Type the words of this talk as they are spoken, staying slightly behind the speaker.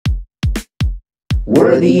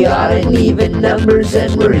We're the odd and even numbers,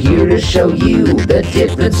 and we're here to show you the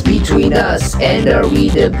difference between us, and are we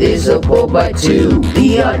divisible by 2?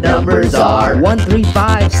 The odd numbers are 1, 3,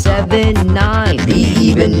 5, 7, 9. the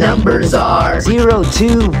even numbers are 0,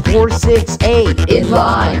 2, 4, 6, 8. in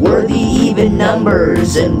line. We're the even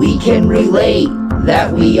numbers, and we can relate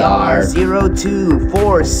that we are 0, 2,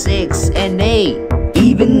 4, 6, and 8.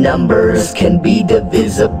 even numbers can be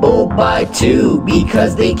divisible by 2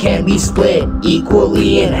 because they can be split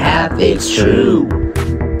equally in half. It's true.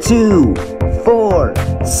 2, 4,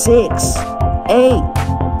 6, 8,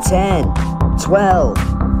 10, 12,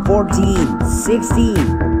 14,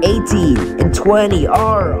 16, 18, and 20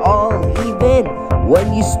 are all even.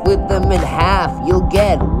 When you split them in half, you'll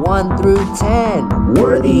get 1 through 10.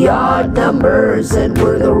 We're the odd numbers, and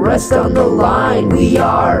we're the rest on the line. We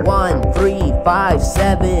are 1, 3, 5,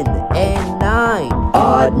 7, and 9.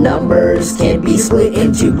 odd numbers can be split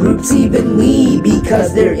into groups evenly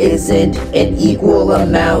because there isn't an equal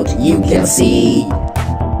amount you can see.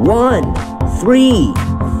 1, 3,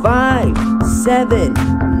 5,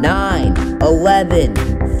 7, 9, 11,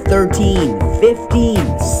 13,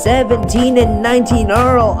 15, 17, and 19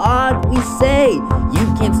 are all odd, we say.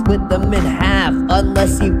 You can't split them in half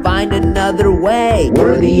unless you find another way.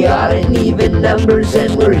 We're the odd and even numbers,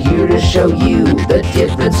 and we're here to show you the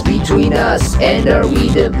difference between us, and are we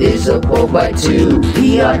divisible by 2?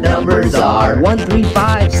 The odd numbers are 1, 3,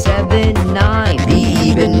 5, 7, 9. the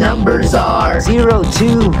even numbers are 0,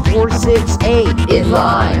 2, 4, 6, 8. in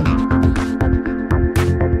line.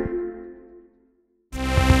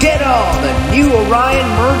 Get all the new Orion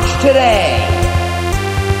merch today!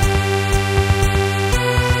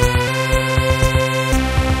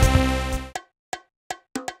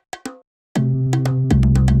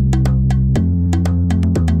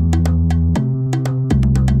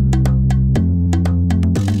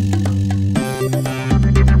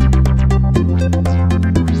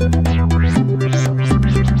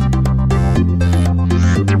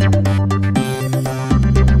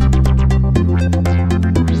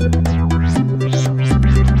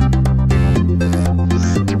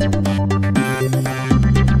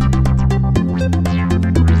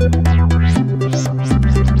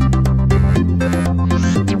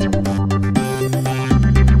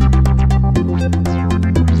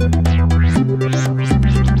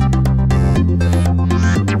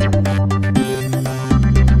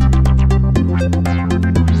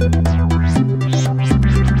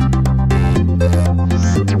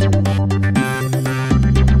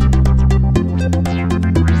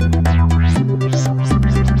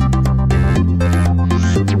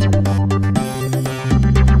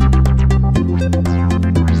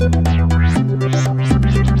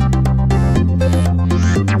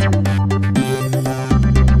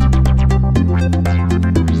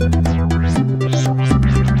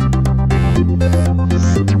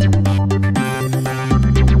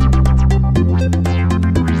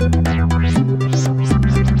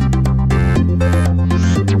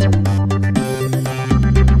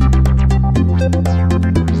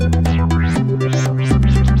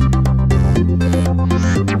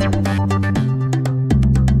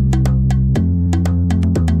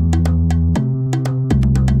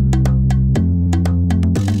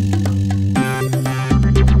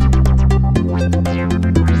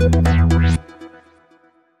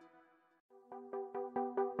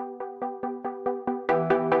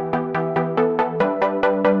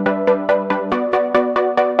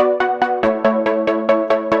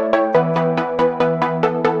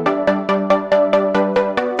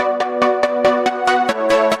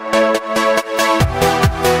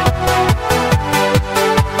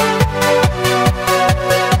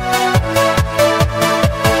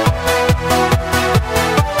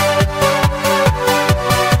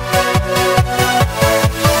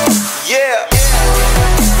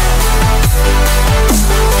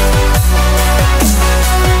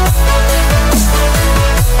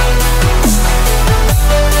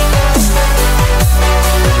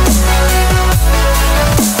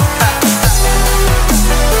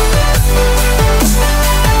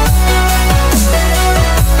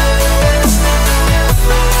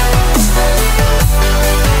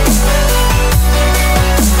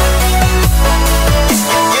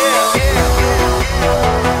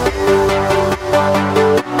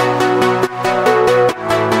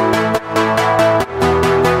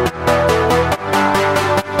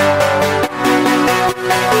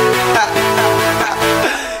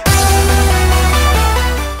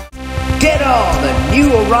 new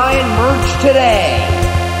Orion merch today.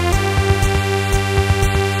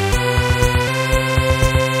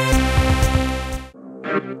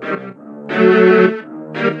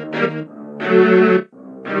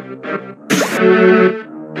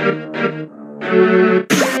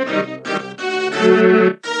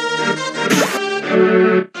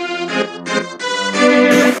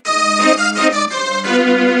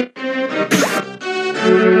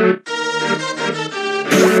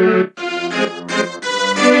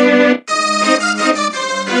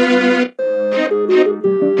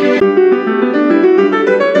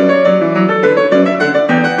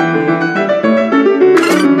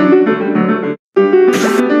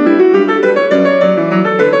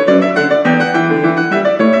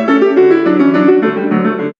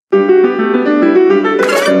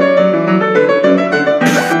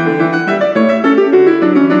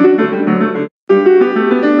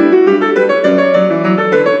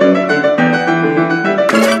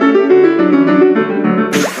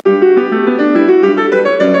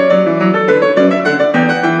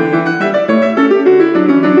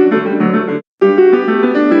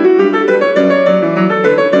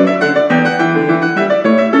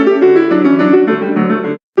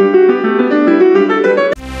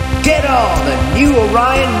 New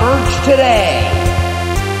Orion merch today.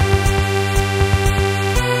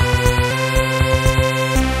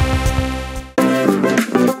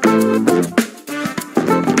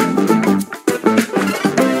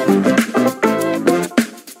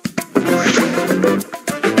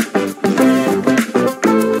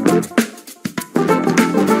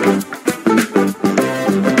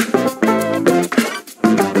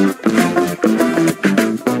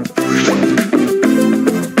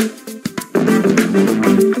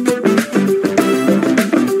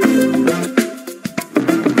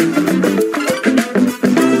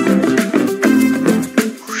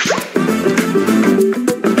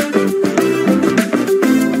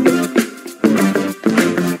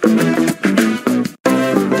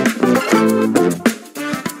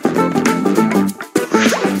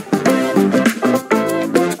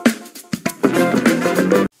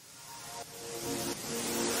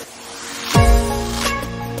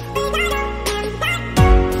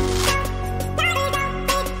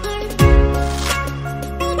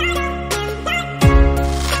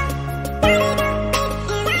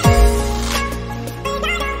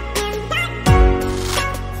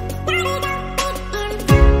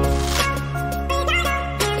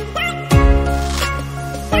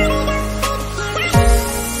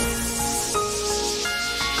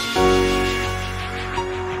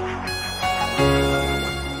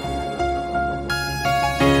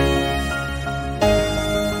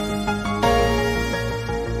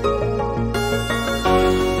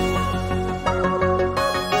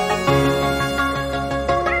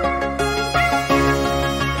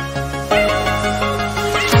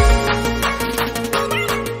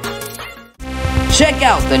 Check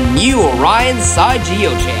out the new Orion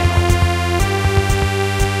SciGeo channel.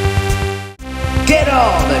 Get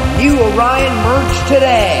all the new Orion merch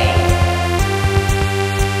today.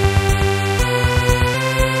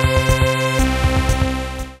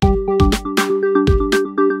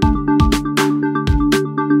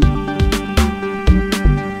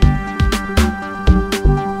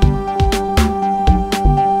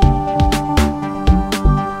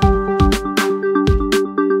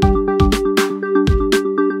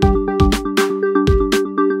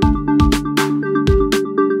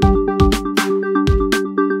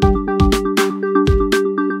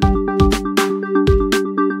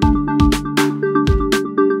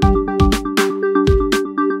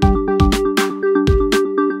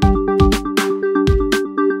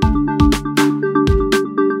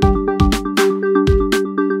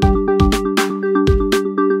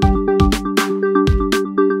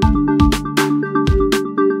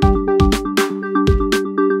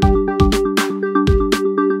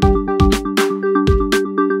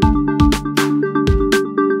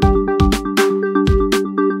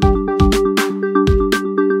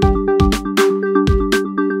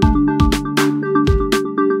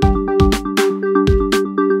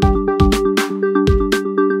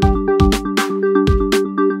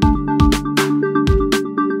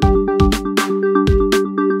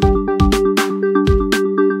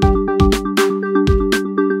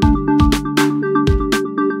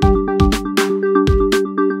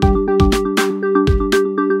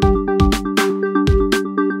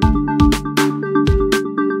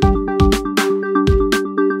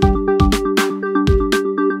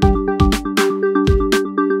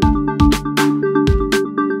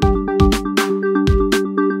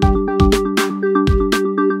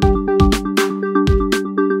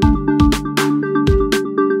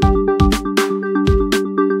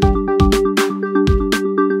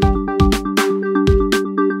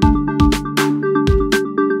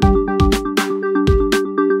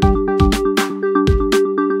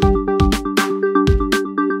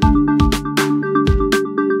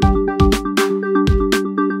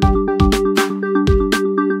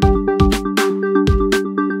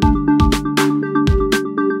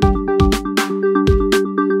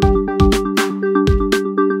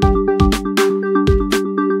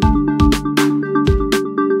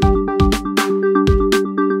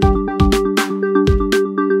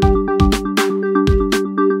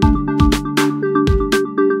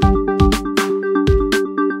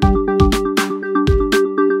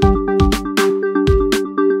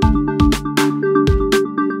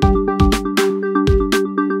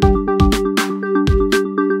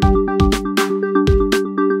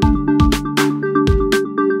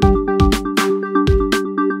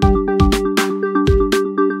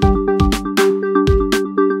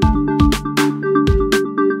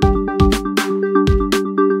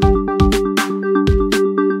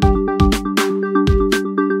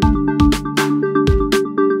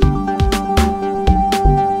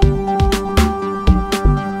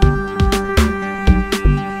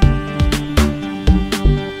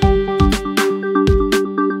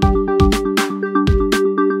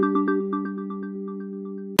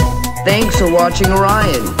 Thanks for watching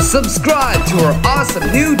Orion. Subscribe to our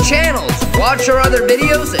awesome new channels, watch our other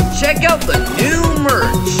videos, and check out the new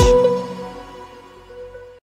merch.